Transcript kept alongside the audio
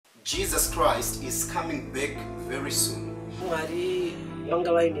Jesus Christ is coming back very soon.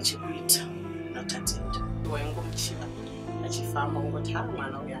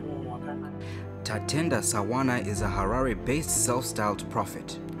 Tatenda Sawana is a Harare-based self-styled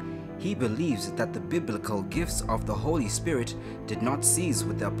prophet. He believes that the biblical gifts of the Holy Spirit did not cease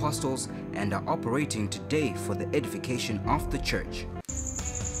with the apostles and are operating today for the edification of the church.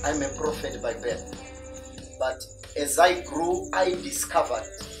 I'm a prophet by birth, but as I grew, I discovered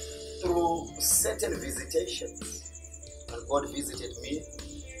through certain visitations, when God visited me,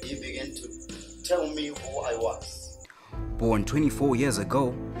 He began to tell me who I was. Born 24 years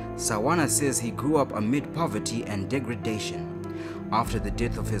ago, Sawana says he grew up amid poverty and degradation. After the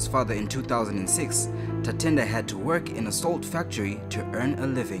death of his father in 2006, Tatenda had to work in a salt factory to earn a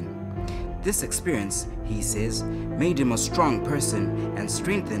living. This experience, he says, made him a strong person and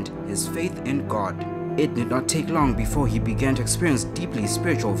strengthened his faith in God. It did not take long before he began to experience deeply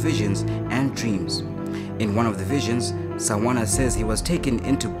spiritual visions and dreams. In one of the visions, Sawana says he was taken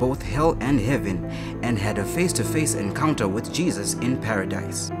into both hell and heaven and had a face-to-face encounter with Jesus in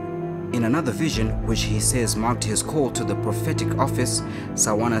paradise. In another vision, which he says marked his call to the prophetic office,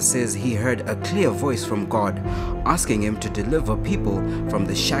 Sawana says he heard a clear voice from God asking him to deliver people from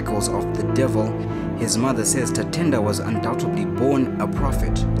the shackles of the devil. His mother says Tatenda was undoubtedly born a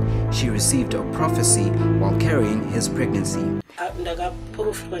prophet. She received a prophecy while carrying his pregnancy.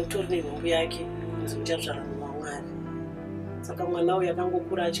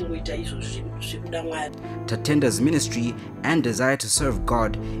 Tatenda's ministry and desire to serve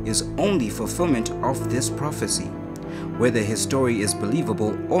God is only fulfillment of this prophecy. Whether his story is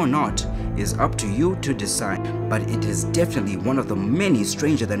believable or not is up to you to decide, but it is definitely one of the many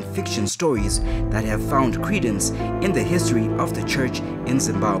stranger than fiction stories that have found credence in the history of the church in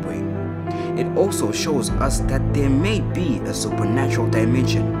Zimbabwe. It also shows us that there may be a supernatural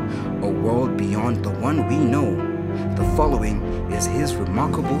dimension, a world beyond the one we know. The following is his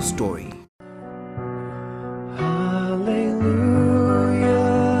remarkable story.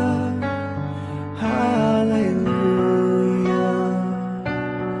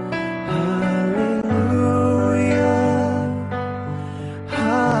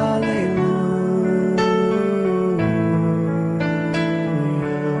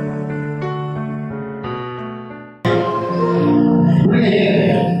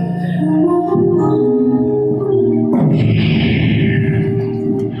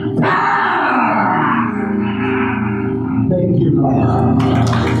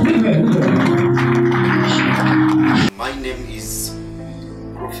 My name is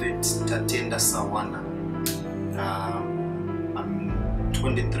Prophet Tatenda Sawana. I'm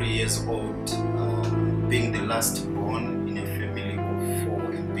 23 years old, being the last born in a family of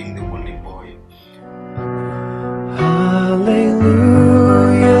 4 and being the only boy. Hallelujah,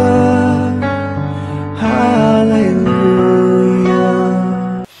 hallelujah.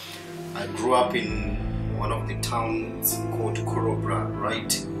 I grew up in one of the towns called Corroborated,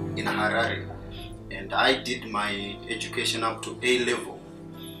 right in Harare. And I did my education up to A level,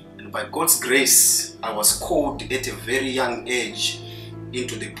 and by God's grace I was called at a very young age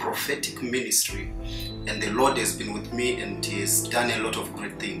into the prophetic ministry, and the Lord has been with me and He has done a lot of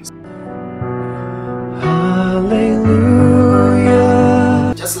great things. Hallelujah.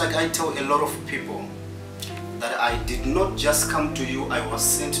 Just like I tell a lot of people that I did not just come to you, I was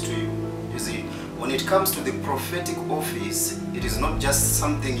sent to you. You see, when it comes to the prophetic office, it is not just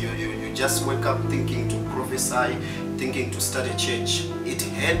something you just wake up thinking to prophesy, thinking to start a church. It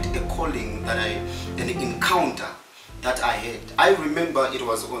had a calling that an encounter that I had. I remember it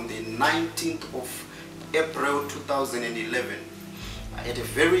was on the 19th of April 2011. At a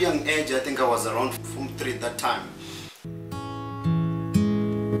very young age, I think I was around Form 3 at that time.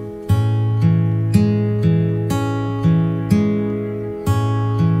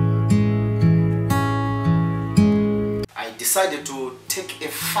 Decided to take a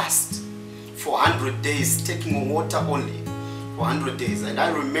fast for 100 days, taking water only for 100 days. And I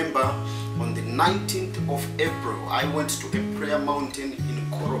remember on the 19th of April, I went to a prayer mountain in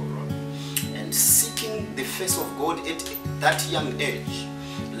Corobra and seeking the face of God at that young age,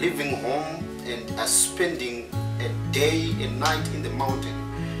 leaving home and spending a day and night in the mountain.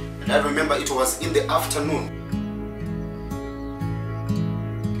 And I remember it was in the afternoon.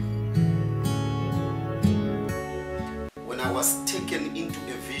 I was taken into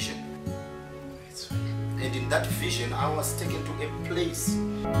a vision, and in that vision I was taken to a place.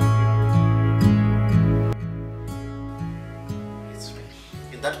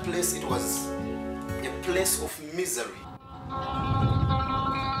 In that place it was a place of misery.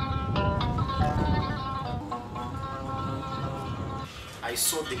 I I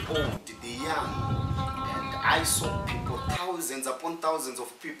saw the old, the young, and I saw people, thousands upon thousands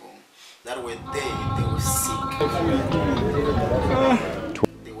of people that were there. They were sick,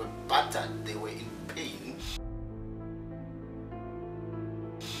 they were battered, they were in pain,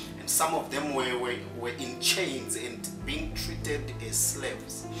 and some of them were in chains and being treated as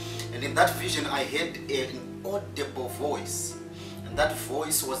slaves. And in that vision I heard an audible voice, and that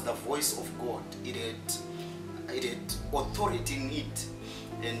voice was the voice of God. It had authority in it,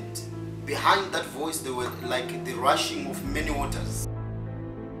 and behind that voice there were like the rushing of many waters.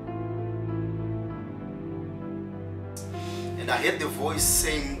 And I heard the voice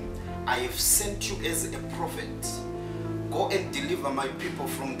saying, I have sent you as a prophet. Go and deliver my people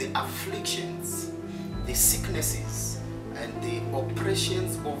from the afflictions, the sicknesses, and the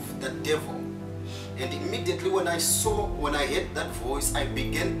oppressions of the devil. And immediately when I heard that voice, I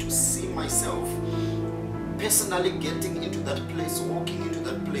began to see myself personally getting into that place, walking into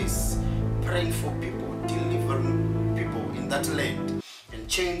that place, praying for people, delivering people in that land. And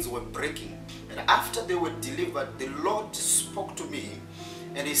chains were breaking. And after they were delivered, the Lord spoke to me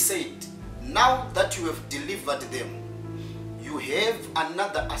and He said, now that you have delivered them, you have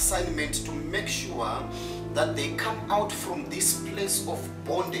another assignment to make sure that they come out from this place of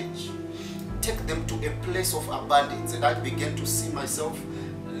bondage. Take them to a place of abundance. And I began to see myself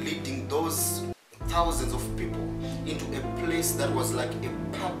leading those thousands of people into a place that was like a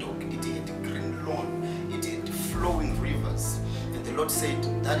paddock. It had green lawn, it had flowing rivers. And the Lord said,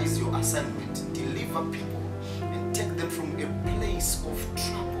 that is your assignment. Deliver people and take them from a place of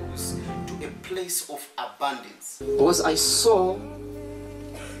troubles to a place of abundance. Because I saw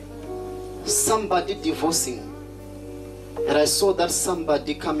somebody divorcing, and I saw that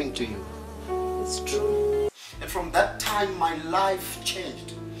somebody coming to you. It's true. And from that time my life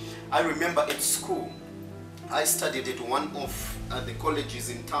changed. I remember at school, I studied at one of the colleges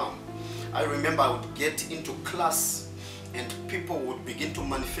in town. I remember I would get into class and people would begin to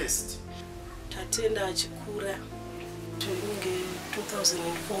manifest. Tatenda achikura tuinge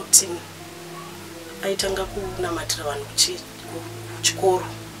 2014 aitanga kunamatira vanhu kuchikoro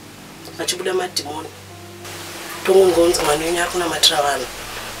vachibuda madhimoni. Tongongonzi mwana wenyu ari kunamatira vanhu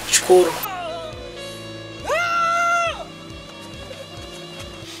kuchikoro.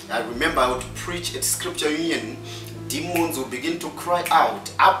 I remember I would preach at Scripture Union. Demons would begin to cry out,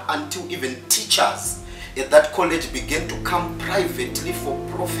 up until even teachers at that college began to come privately for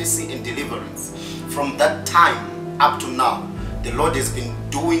prophecy and deliverance. From that time up to now, the Lord has been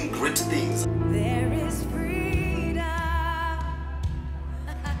doing great things. There is freedom.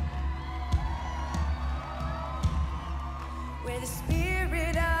 Where the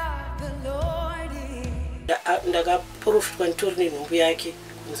Spirit of the Lord is. Ndakaprofitwa nditori nenhumbu yake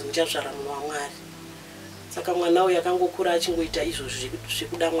kunzi muchazvara munhu waMwari. Saka mwana uyu akangokura achingoita izvo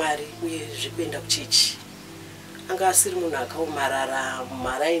zvekuda Mwari uye zvekuenda kuchechi. Anga asiri munhu akaomarara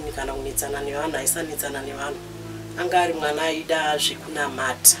mumaraini kana kunetsana nevanhu, aisanetsana nevanhu. Anga ari mwana aida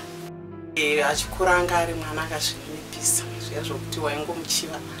zvekunamata. Achikura anga ari mwana akazvinipisa. Zviya zvokuti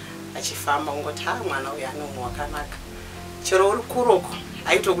waingomuchiva achifamba ungoti mwana uyu ane munhu wakanaka. Chero uri kuroko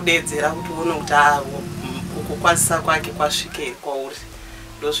aitokudedzera kuti uone kuti kukwazisa kwake kwasvike kwauri.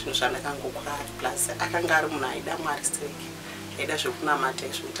 Ndozvinhu zvandakangokura ari plus akanga ari munhu aida Mwari seke. Aida zvekunamata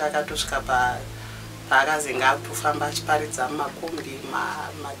zvekuti akatosvika paakazi ngaatofamba achiparidza mumakombi,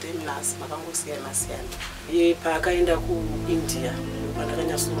 materminus makangosiyana siyana. Iye paakaenda kuIndia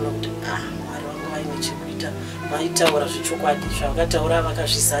pandakanyatsoona kuti Mwari wangu aine chekuita, vaitaura zvechokwadi zvavakataura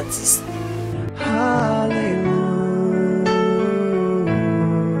vakazvizadzisa.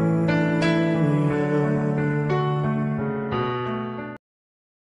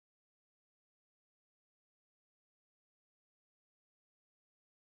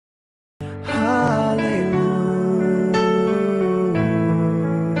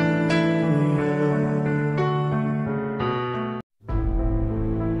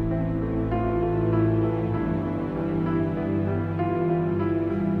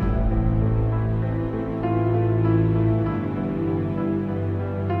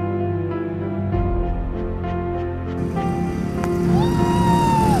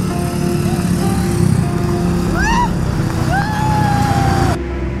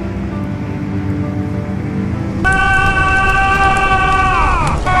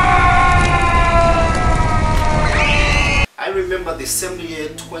 The same year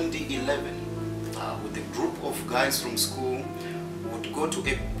 2011, with a group of guys from school, would go to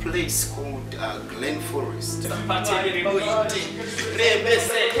a place called Glen Forest.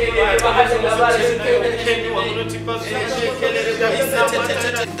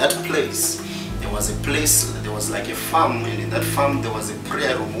 That place, there was a place, there was like a farm, and in that farm there was a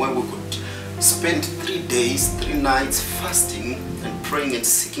prayer room where we could spend 3 days, 3 nights fasting and praying and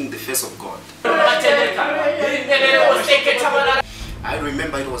seeking the face of God. I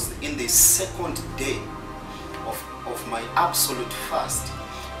remember it was in the 2nd day of my absolute fast,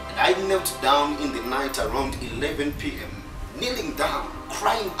 and I knelt down in the night around 11 p.m. kneeling down,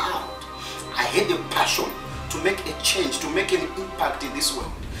 crying out. I had a passion to make a change, to make an impact in this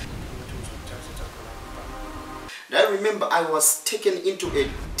world. And I remember I was taken into a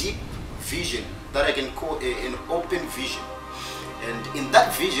deep vision that I can call an open vision. And in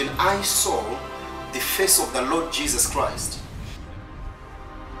that vision, I saw the face of the Lord Jesus Christ.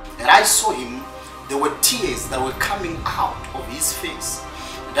 And I saw him, there were tears that were coming out of his face.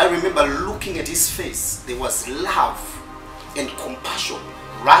 And I remember looking at his face, there was love and compassion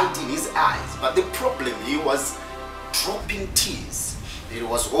right in his eyes. But the problem, he was dropping tears. He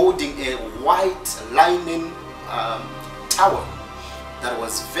was holding a white linen towel that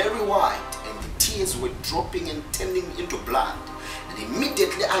was very white, and the tears were dropping and turning into blood. And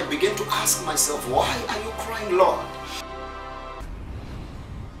immediately I began to ask myself, why are you crying, Lord?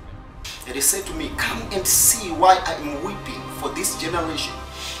 And he said to me, come and see why I am weeping for this generation.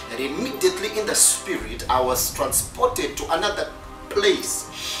 And immediately in the spirit, I was transported to another place.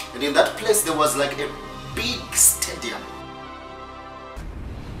 And in that place, there was like a big stadium.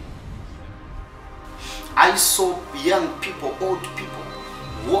 I saw young people, old people,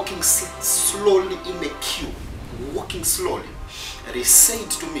 walking slowly in a queue, walking slowly. And he said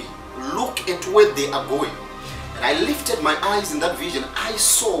to me, look at where they are going. And I lifted my eyes in that vision. I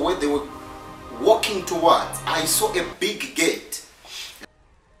saw where they were walking towards. I saw a big gate.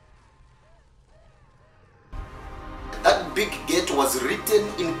 That big gate was written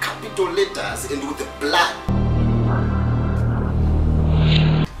in capital letters and with blood.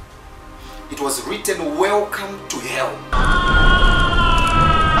 It was written, welcome to hell.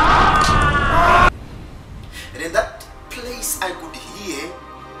 And in that place I could hear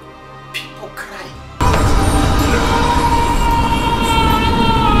people crying.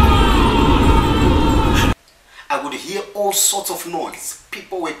 I could hear all sorts of noise.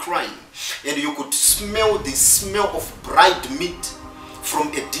 People were crying, and you could smell the smell of dried meat from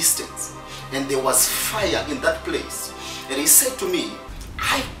a distance. And there was fire in that place. And he said to me,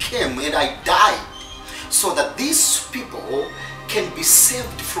 I came and I died so that these people can be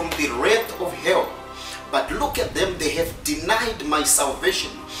saved from the wrath of hell. But look at them, they have denied my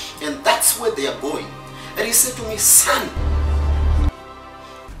salvation, and that's where they are going. And he said to me, son,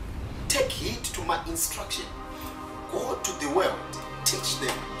 take heed to my instruction. Go to the world, teach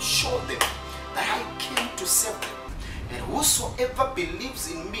them, show them that I came to save them. And whosoever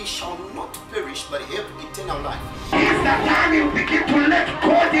believes in me shall not perish but have eternal life. It's the time you begin to let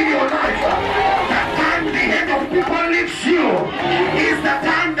God in your life. The time the hand of people leaves you. It's the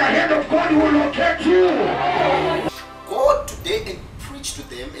time the hand of God will locate you. Go today and preach to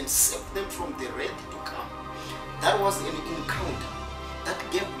them and save them from the wrath to come. That was an encounter that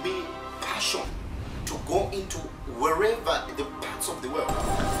gave me passion to go into wherever the parts of the world.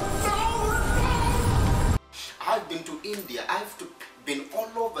 I've been to India, I've been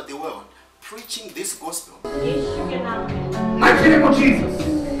all over the world preaching this gospel. Mighty name of Jesus.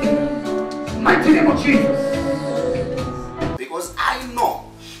 Mighty name of Jesus. Because I know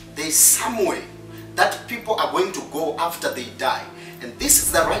there's somewhere that people are going to go after they die. And this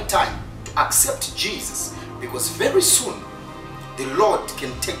is the right time to accept Jesus, because very soon the Lord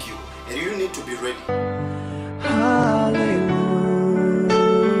can take you and you need to be ready. Hallelujah.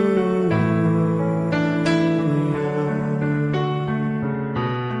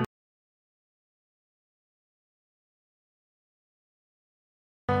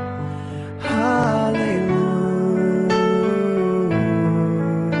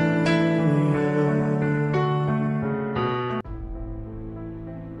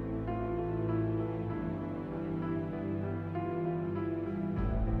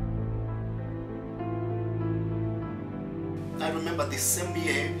 I remember the same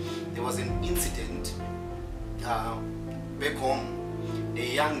year there was an incident back home. A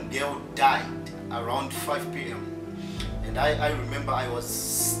young girl died around 5 p.m. and I remember I was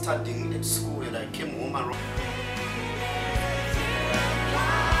studying at school and I came home around.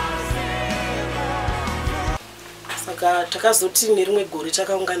 Saka takazoti nerimwe gore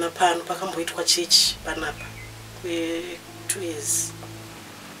takaungana pano pakamboitwa chechi panapa kwe 2 years.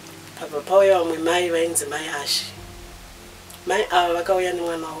 Pauya vamwe mai vainzi mai Ashi. Mai ava vakauya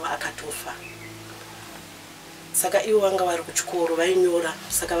nemwana wavo akatofa. Saka ivo vanga vari kuchikoro vainyora,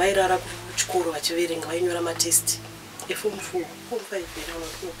 saka vairara kuchikoro vachiverenga, vainyora matesti form 4 form 5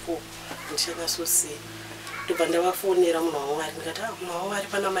 form 4 ndichakasosei ndobva ndavafonera munhu waMwari ndikati munhu waMwari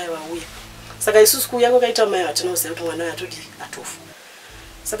pana mai vauya saka isusu kuuya kwakaita mai vatinoziva kuti mwana atodi atofa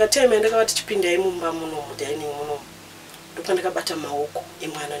saka time ndakava tichipindai mumba muno mudining muno ndopa ndakabata maoko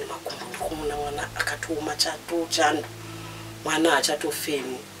emwana nemakumbo ndikumuna mwana akatooma chando mwana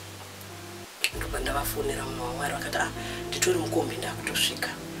achatofemi ndopa ndavafonera munhu waMwari vakati nditori mukombe ndakutosvika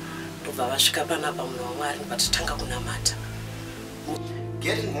ndobva vasvika panapa munhu waMwari ndopa titanga kunamata.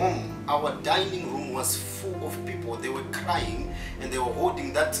 Getting home, our dining room was full of people. They were crying and they were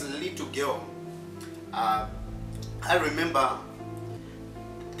holding that little girl. I remember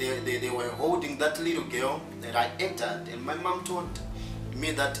they were holding that little girl that I entered, and my mom told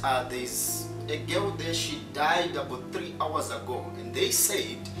me that there's a girl there, she died about 3 hours ago, and they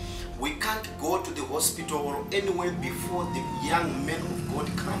said we can't go to the hospital or anywhere before the young man of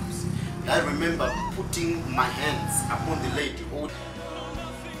God comes. And I remember putting my hands upon the lady.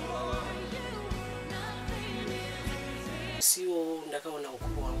 Siwo ndakaona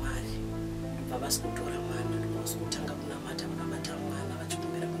ukuru waMwari baba sikutora mwana ndosukutanga kunamata vakabata mwana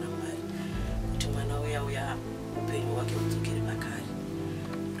vachikumbira kuna Mwari kuti mwana uya upenyu wake udzokere pakare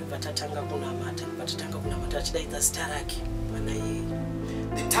ndobva tatanga kunamata achidaidza zita rake mwana iye.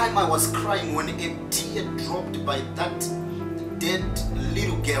 The time I was crying when a tear dropped by that dead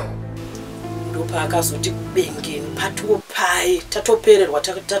little girl. Ndopa akazoti bengeni patopai tatopererwa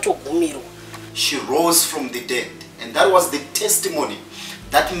tatogumirwa. She rose from the dead. And that was the testimony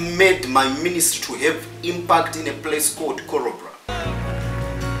that made my ministry to have impact in a place called Corroborated.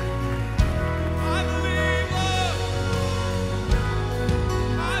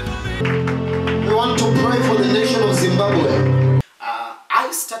 We want to pray for the nation of Zimbabwe.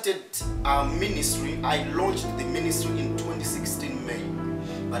 I started ministry. I launched the ministry in 2016 May.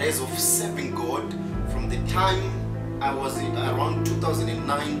 But as of serving God, from the time I was around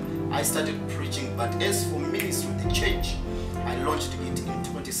 2009, I started preaching, but as for ministry, the church, I launched it in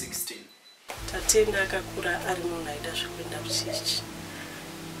 2016. Tatenda akakura ari munhu aida zvekuenda kuchechi.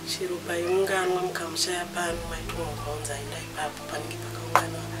 Chero paiunganwa mukamushaya pano maitongounza aenda ipapo panenge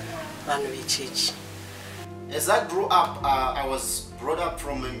pakaungana vanhu vechechi. As I grew up, I was brought up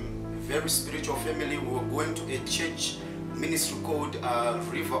from a very spiritual family. We were going to a church ministry called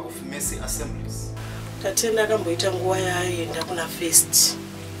River of Mercy Assemblies. Tatenda akamboita nguva yaaienda kuna First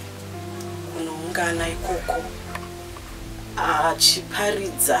kunoungana ikoko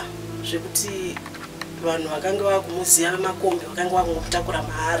achiparidza zvekuti vanhu vakanga vakumuziva makombi vakanga vakungomutakura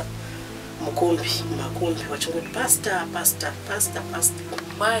mahara mukombi vachingoti pastor.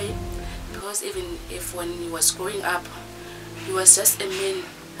 Why? Because even if when he was growing up, he was just a man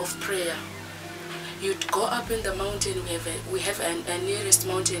of prayer. You'd go up in the mountain. We have a nearest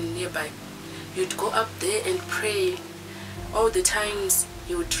mountain nearby. You'd go up there and pray. All the times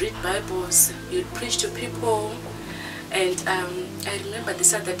you would read Bibles, you'd preach to people. And I remember the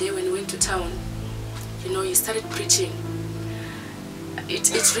Saturday when we went to town, you know, he started preaching.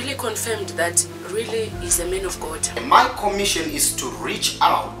 It's really confirmed that really he's a man of God. My commission is to reach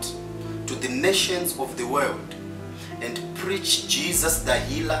out to the nations of the world and preach Jesus, the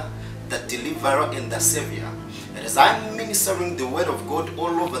healer, the deliverer, and the savior. And as I'm ministering the word of God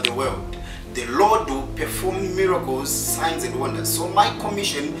all over the world, the Lord will perform miracles, signs, and wonders. So my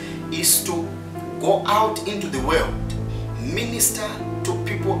commission is to go out into the world, minister to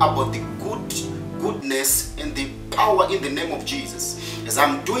people about the goodness and the power in the name of Jesus. As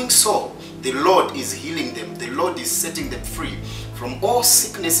I'm doing so, the Lord is healing them. The Lord is setting them free from all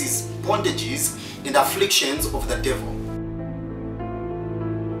sicknesses, bondages, and afflictions of the devil.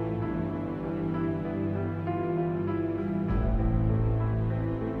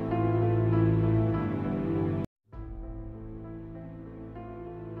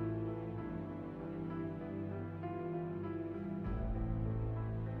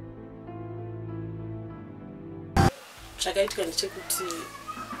 Zvakaitika ndechekuti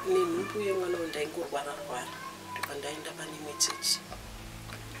nenhumbu yemwana wandaingorwara ndobva ndaenda pane imwe chechi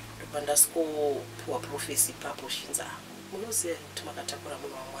ndobva ndasikopuwa prophecy ipapo shinza munoziva kuti makatakura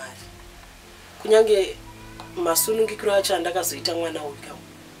munhu waMwari kunyange masunungikiro acho andakazoita mwana uyu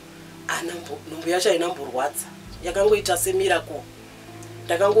nhumbu yacho hainamborwadza yakangoita semiracle.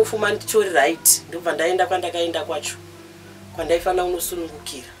 Ndakangofuma nditori right ndobva ndaenda kwandakaenda kwacho kwandaifanira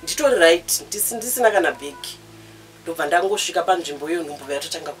kunosunungukira nditori right ndisina kana bhegi ndobva ndangosvika panzvimbo iyo nhumbu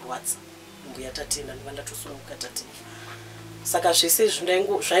yatotanga kurwadza nhumbu yatatenda ndobva ndatosununguka tatenda. Saka zvese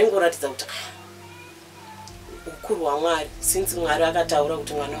zvaingoratidza kuti ukuru hwaMwari since Mwari akataura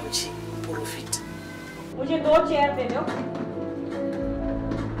kuti mwana uchiprofita.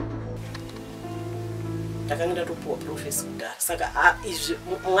 ndakanga ndatopuwa prophecy kudhara. Saka izvi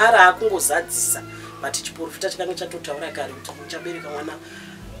Mwari akungozadzisa but chiprofita chakanga chatotaura kare kuti muchabereka mwana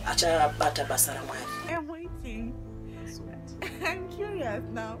achabata basa raMwari. I'm waiting. I'm curious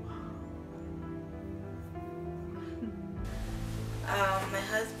now. My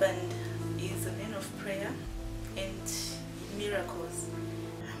husband is a man of prayer and miracles.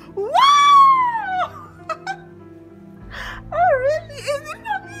 Wow! Oh, really? Is it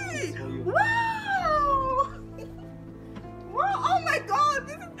for me? Wow! Wow! Oh my God!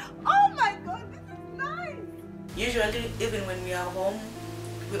 This is nice. Usually, even when we are home,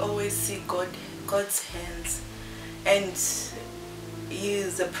 we always see God's hands, and He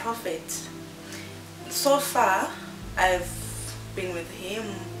is a prophet. So far, I've been with him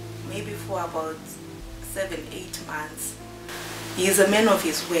maybe for about 7-8 months. He is a man of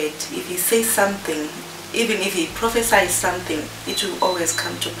his word. If he says something, even if he prophesies something, it will always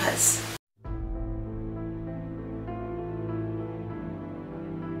come to pass.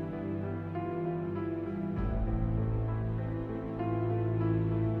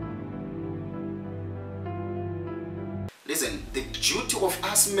 Listen, the duty of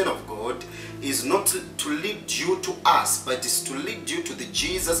us men of God is not to lead you to us, but is to lead you to the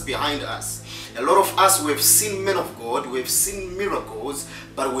Jesus behind us. A lot of us, we have seen men of God, we have seen miracles,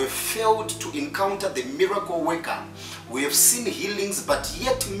 but we have failed to encounter the miracle worker. We have seen healings, but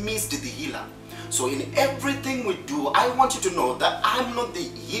yet missed the healer. So in everything we do, I want you to know that I'm not the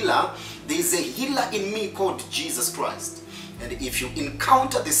healer. There is a healer in me called Jesus Christ. And if you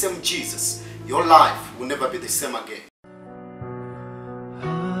encounter the same Jesus, your life will never be the same again.